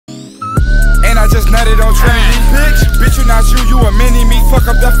just netted on Trinity. Bitch, you not you a mini me. Fuck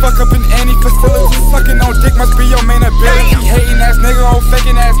up in any facility. Sucking on dick must be your main ability. Hating ass nigga, old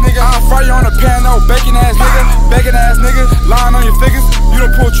faking ass nigga. I'll fry you on a pan, old bacon ass nigga. Begging ass nigga, lying on your figures. You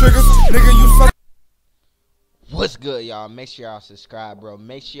don't pull triggers, nigga, you suck. What's good, y'all? Make sure y'all subscribe, bro.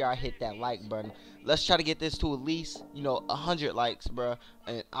 Make sure y'all hit that like button. Let's try to get this to at least, 100 likes, bro.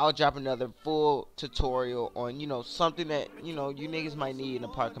 And I'll drop another full tutorial on, something that, you niggas might need in the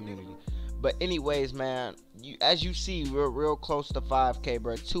park community. But anyways, man, as you see, we're real close to 5K,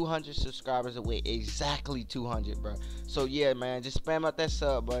 bro. 200 subscribers away, exactly 200, bro. So yeah, man, just spam out that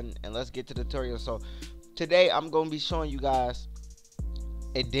sub button and let's get to the tutorial. So today I'm gonna be showing you guys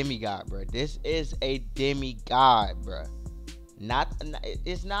a demigod, bro. This is a demigod, bro.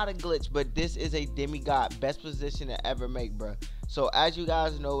 It's not a glitch, but this is a demigod, best position to ever make, bro. So as you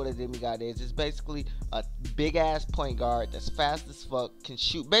guys know what a demigod is, it's basically a big ass point guard that's fast as fuck, can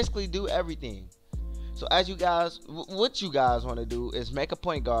shoot, basically do everything. So as you guys, what you guys want to do is make a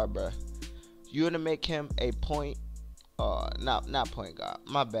point guard, bro. You're gonna make him a point, not point guard.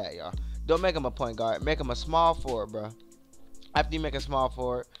 My bad, y'all. Don't make him a point guard. Make him a small forward, bro. After you make a small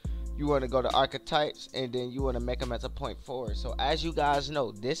forward, you want to go to archetypes and then you want to make him as a point forward. So as you guys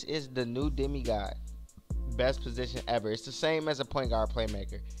know, this is the new demigod, best position ever. It's the same as a point guard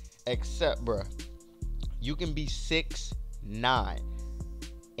playmaker, except, bro, you can be 6'9"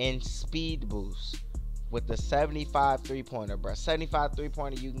 in speed boost with the 75 3-pointer, bro. 75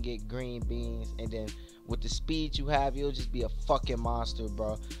 3-pointer, you can get green beans, and then with the speed you have, you'll just be a fucking monster,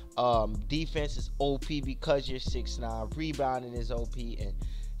 bro. Defense is OP because you're 6'9". Rebounding is OP, and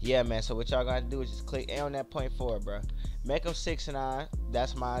yeah, man. So what y'all gotta do is just click A on that point forward, bro. Make him 6'9".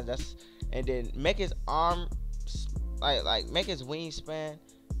 That's mine. And then make his arm, like make his wingspan.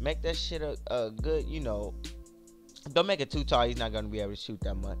 Make that shit a good, Don't make it too tall. He's not gonna be able to shoot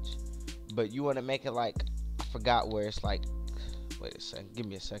that much. But you want to make it like, I forgot where it's like. Wait a second. Give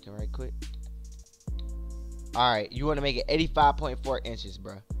me a second, right quick. All right, you want to make it 85.4 inches,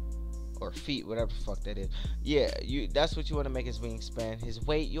 bro, or feet, whatever the fuck that is. Yeah, that's what you want to make his wingspan. His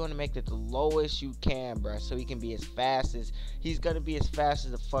weight, you want to make it the lowest you can, bro, so he can be as fast as he's gonna be as fast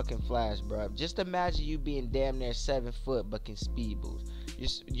as a fucking Flash, bro. Just imagine you being damn near 7 foot but can speed boost.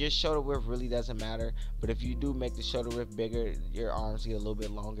 Your shoulder width really doesn't matter, but if you do make the shoulder width bigger, your arms get a little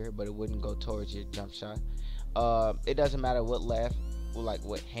bit longer, but it wouldn't go towards your jump shot. It doesn't matter what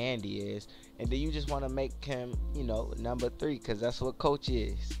what hand he is, and then you just want to make him, number 3, because that's what coach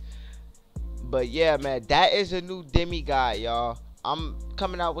is. But yeah, man, that is a new demigod, y'all. I'm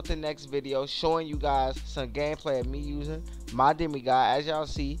coming out with the next video showing you guys some gameplay of me using my demigod. As y'all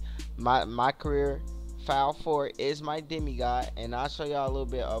see, my career file 4 is my demigod, and I'll show y'all a little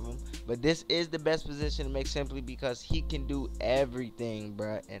bit of him. But this is the best position to make simply because he can do everything,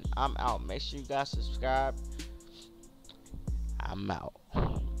 bruh. And I'm out. Make sure you guys subscribe. I'm out.